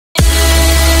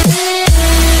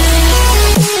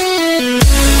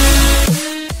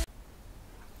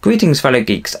Greetings fellow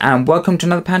geeks and welcome to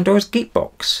another Pandora's Geek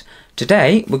Box.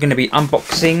 Today we're going to be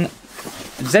unboxing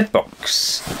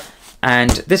Zbox, and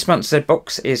this month's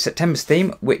Zbox is September's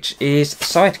theme, which is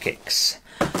sidekicks.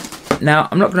 Now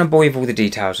I'm not going to bore you with all the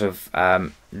details of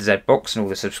Zbox and all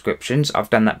the subscriptions.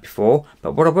 I've done that before,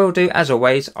 but what I will do, as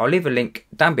always, I'll leave a link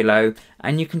down below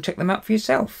and you can check them out for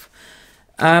yourself.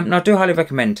 Now I do highly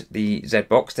recommend the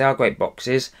Zbox. They are great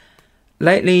boxes.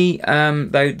 Lately,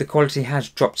 though, the quality has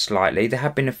dropped slightly. There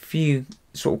have been a few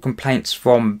sort of complaints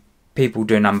from people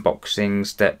doing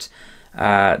unboxings that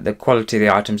the quality of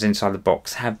the items inside the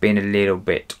box have been a little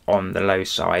bit on the low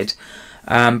side.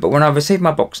 But when I received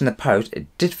my box in the post, it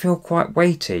did feel quite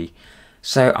weighty.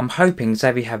 So I'm hoping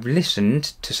Zavvi have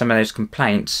listened to some of those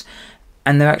complaints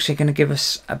and they're actually going to give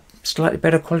us a slightly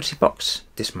better quality box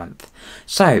this month.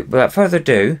 So, without further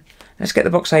ado, let's get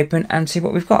the box open and see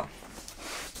what we've got.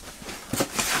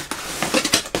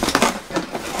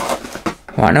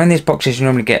 Right, now in these boxes you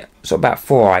normally get sort of about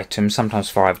 4 items, sometimes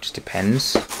 5, just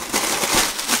depends.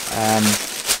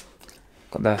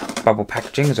 Got the bubble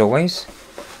packaging as always.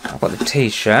 I've got the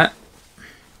t-shirt.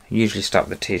 Usually start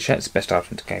with the t-shirt, it's the best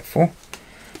item to go for.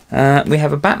 We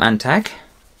have a Batman tag.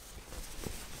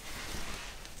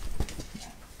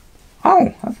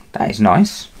 Oh, that is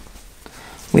nice.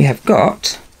 We have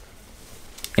got,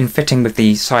 in fitting with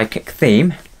the sidekick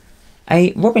theme,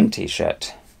 a Robin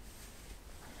t-shirt.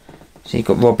 So you've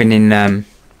got Robin in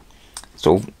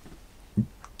sort of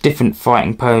different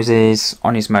fighting poses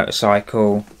on his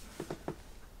motorcycle.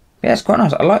 Yeah, it's quite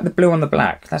nice. I like the blue on the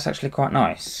black. That's actually quite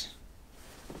nice.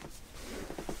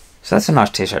 So that's a nice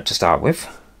t-shirt to start with.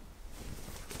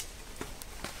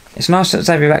 It's nice that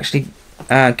Zavvi have actually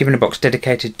given a box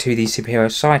dedicated to the superhero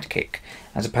sidekick,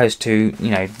 as opposed to,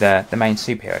 you know, the main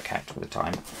superhero character all the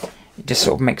time. It just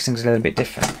sort of makes things a little bit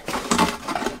different.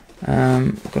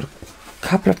 We've got a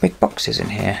couple of big boxes in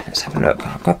here. Let's have a look.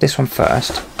 I'll grab this one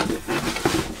first.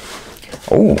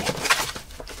 Oh,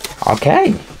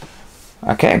 okay.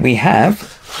 Okay, we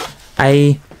have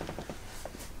a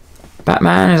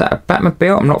Batman. Is that a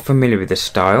Batmobile? I'm not familiar with this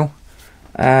style.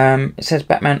 It says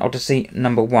Batman Odyssey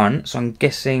 #1, so I'm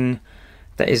guessing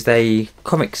that is the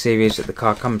comic series that the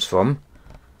car comes from.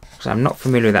 So I'm not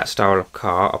familiar with that style of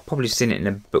car. I've probably seen it in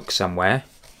a book somewhere.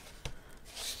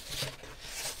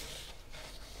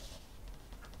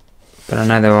 But I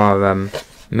know there are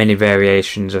many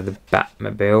variations of the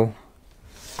Batmobile.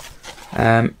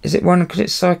 Is it one, because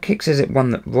it's sidekicks, is it one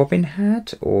that Robin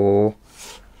had? Or,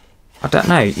 I don't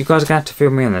know. You guys are going to have to fill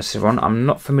me on this one. I'm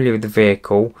not familiar with the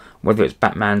vehicle, whether it's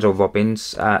Batman's or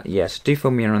Robin's. Yes, do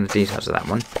fill me in on the details of that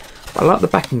one. But I like the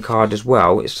backing card as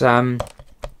well. It's the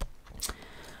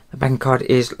backing card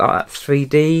is like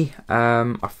 3D.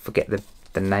 I forget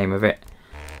the name of it.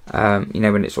 You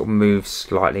know, when it sort of moves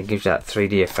slightly, it gives you that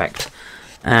 3D effect.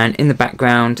 And in the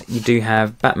background you do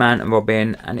have Batman and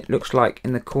Robin, and it looks like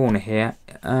in the corner here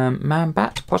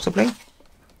Man-Bat possibly.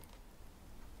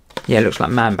 Yeah, it looks like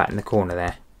Man-Bat in the corner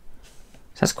there.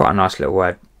 So that's quite a nice little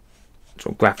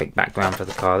sort of graphic background for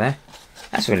the car there.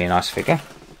 That's a really nice figure.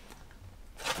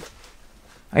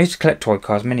 I used to collect toy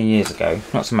cars many years ago,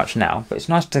 not so much now, but it's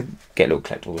nice to get little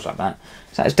collectibles like that.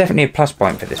 So that's definitely a plus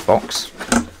point for this box.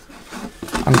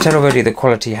 I can tell already the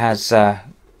quality has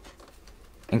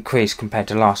increased compared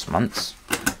to last month's.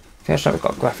 Feels like we've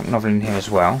got a graphic novel in here as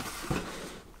well.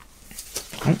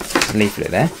 Oh, there's a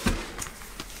leaflet there.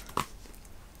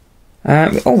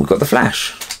 Oh, we've got the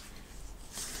Flash.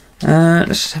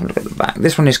 Let's just have a look at the back.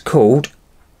 This one is called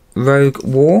Rogue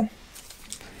War.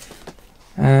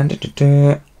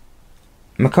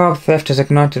 Macabre theft has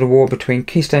ignited a war between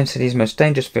Keystone City's most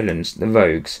dangerous villains, the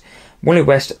Rogues. Wally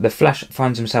West, the Flash,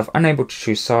 finds himself unable to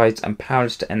choose sides and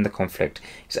powerless to end the conflict.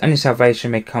 His only salvation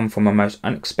may come from a most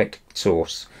unexpected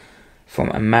source, from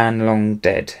a man long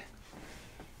dead.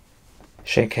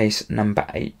 Showcase number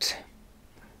 8.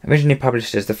 Originally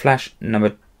published as The Flash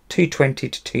number 220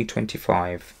 to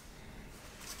 225.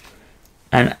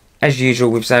 And as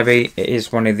usual with Zavvi, it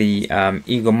is one of the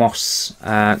Eagle Moss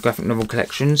graphic novel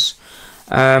collections.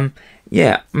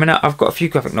 Yeah, I mean, I've got a few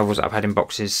graphic novels that I've had in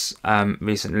boxes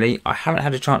recently. I haven't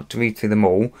had a chance to read through them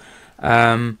all,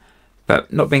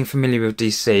 but not being familiar with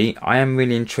DC, I am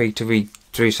really intrigued to read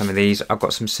through some of these. I've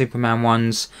got some Superman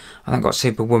ones. I think I've got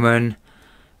Superwoman.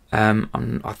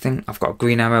 I think I've got a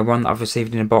Green Arrow one that I've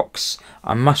received in a box.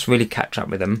 I must really catch up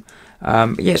with them.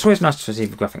 But yeah, it's always nice to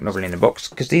receive a graphic novel in a box,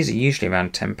 because these are usually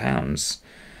around £10.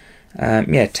 Yeah,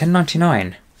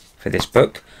 £10.99 for this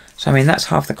book. So I mean, that's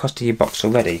half the cost of your box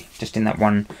already, just in that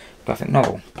one graphic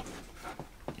novel.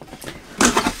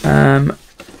 There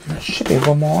should be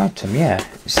one more item, yeah.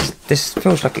 This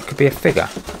feels like it could be a figure.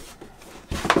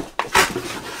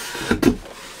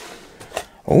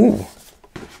 Oh,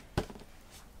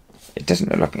 it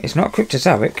doesn't look like it's not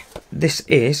Cryptozoic. This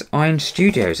is Iron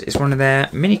Studios. It's one of their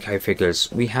Minico figures.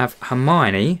 We have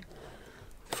Hermione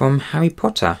from Harry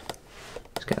Potter.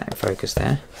 Let's get that in focus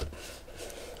there.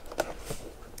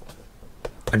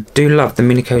 I do love the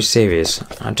Minico series.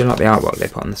 I do like the artwork they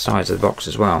put on the sides of the box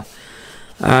as well.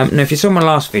 Now, if you saw my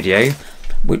last video,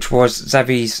 which was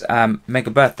Zavvi's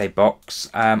Mega Birthday box,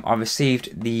 I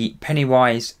received the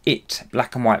Pennywise It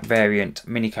black and white variant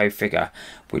Minico figure,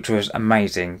 which was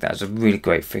amazing. That was a really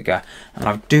great figure, and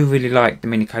I do really like the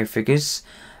Minico figures.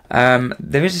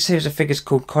 There is a series of figures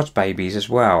called Cos Babies as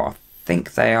well. I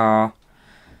think they are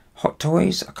Hot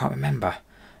Toys, I can't remember.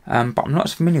 But I'm not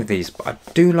as familiar with these, but I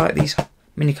do like these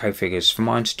Minico figures from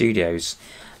Iron Studios.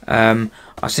 I've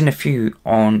seen a few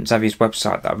on Zavvi's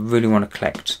website that I really want to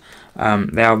collect.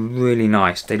 They are really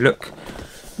nice. They look,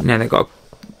 you know, they've got a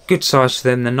good size to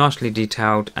them. They're nicely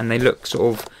detailed, and they look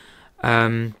sort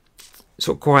of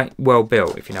quite well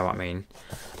built, if you know what I mean.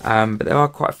 But there are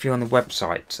quite a few on the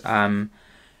website.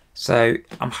 So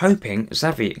I'm hoping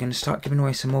Zavvi are going to start giving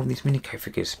away some more of these Minico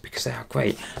figures, because they are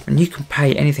great. And you can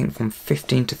pay anything from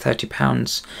 £15 to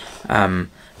 £30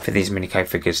 for these Minico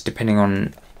figures, depending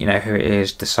on, you know, who it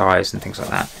is, the size and things like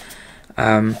that.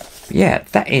 Yeah,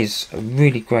 that is a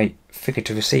really great figure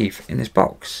to receive in this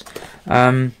box.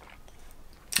 I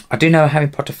do know a Harry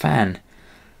Potter fan.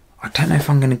 I don't know if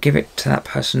I'm going to give it to that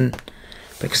person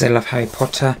because they love Harry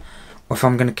Potter, or if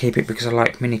I'm going to keep it because I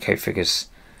like Minico figures.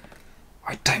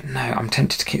 I don't know. I'm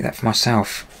tempted to keep that for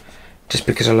myself, just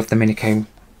because I love the Minico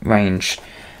range.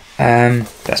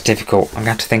 That's difficult. I'm going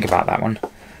to have to think about that one.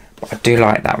 But I do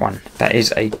like that one. That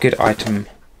is a good item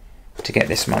to get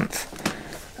this month.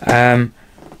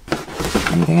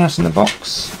 Anything else in the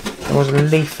box? There was a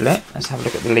leaflet. Let's have a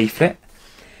look at the leaflet.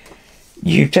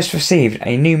 You've just received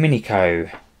a new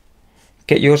Minico.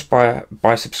 Get yours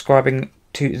by subscribing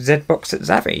to Zbox at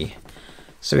Zavvi.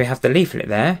 So we have the leaflet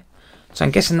there. So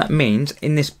I'm guessing that means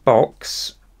in this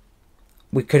box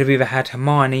we could have either had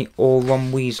Hermione or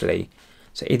Ron Weasley.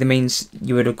 So it either means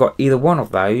you would have got either one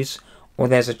of those, or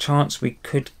there's a chance we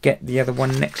could get the other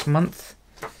one next month.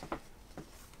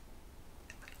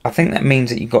 I think that means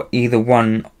that you got either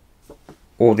one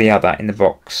or the other in the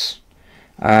box.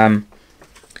 Minico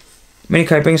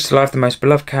brings to life the most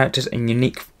beloved characters in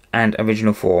unique and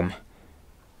original form.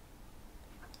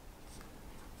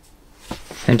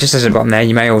 And just as a bottom there,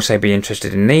 you may also be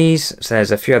interested in these. So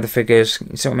there's a few other figures.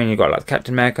 You see what I mean? You've got like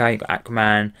Captain America, you've got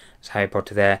Aquaman, there's Harry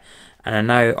Potter there. And I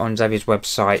know on Zavvi's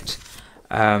website,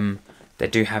 they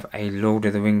do have a Lord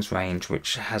of the Rings range,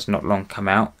 which has not long come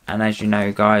out. And as you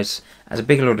know, guys, as a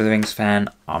big Lord of the Rings fan,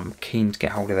 I'm keen to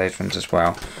get hold of those ones as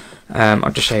well.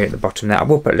 I'll just show you at the bottom there. I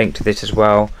will put a link to this as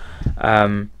well.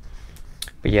 But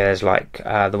yeah, there's like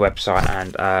the website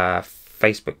and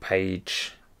Facebook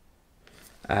page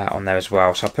on there as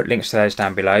well. So I'll put links to those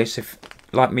down below. So if,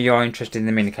 like me, you're interested in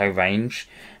the Minico range,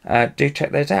 do check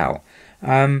those out.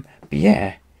 But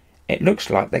yeah, it looks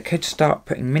like they could start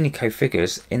putting Minico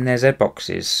figures in their Z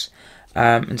boxes.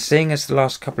 And seeing as the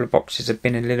last couple of boxes have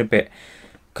been a little bit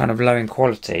kind of low in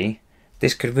quality,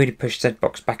 this could really push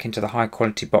Zbox back into the high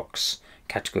quality box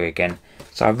category again.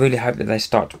 So I really hope that they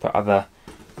start to put other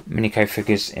Minico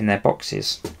figures in their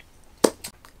boxes.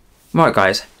 Right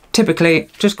guys, typically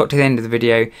just got to the end of the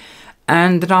video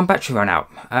and the darn battery ran out.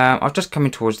 I was just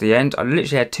coming towards the end. I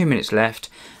literally had 2 minutes left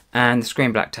and the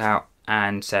screen blacked out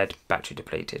and said battery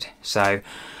depleted. So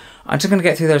I'm just going to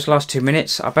get through those last 2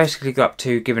 minutes. I basically got up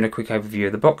to giving a quick overview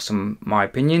of the box and my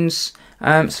opinions.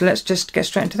 So let's just get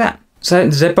straight into that. So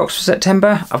the Zbox for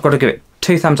September, I've got to give it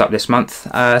 2 thumbs up this month,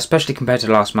 especially compared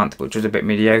to last month, which was a bit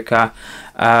mediocre.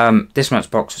 This month's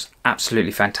box was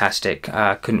absolutely fantastic.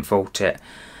 Couldn't fault it.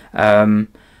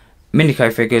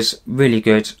 Minico figures, really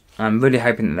good. I'm really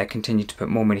hoping that they continue to put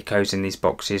more Minicos in these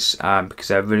boxes because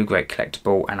they're a really great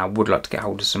collectible, and I would like to get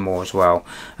hold of some more as well.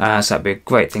 So that'd be a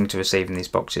great thing to receive in these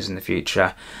boxes in the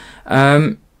future.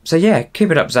 So yeah,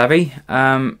 keep it up,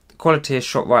 Zavvi. Quality has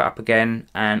shot right up again,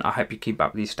 and I hope you keep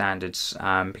up these standards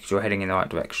because you're heading in the right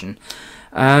direction.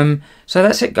 So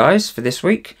that's it, guys, for this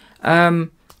week. I'll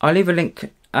leave a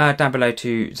link down below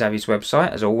to Zavvi's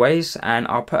website, as always, and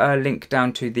I'll put a link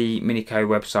down to the Minico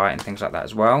website and things like that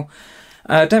as well.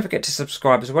 Don't forget to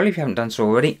subscribe as well if you haven't done so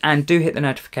already, and do hit the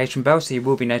notification bell so you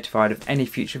will be notified of any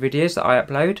future videos that I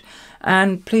upload.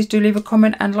 And please do leave a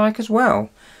comment and like as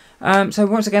well. So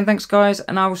once again, thanks guys,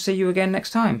 and I will see you again next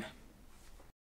time.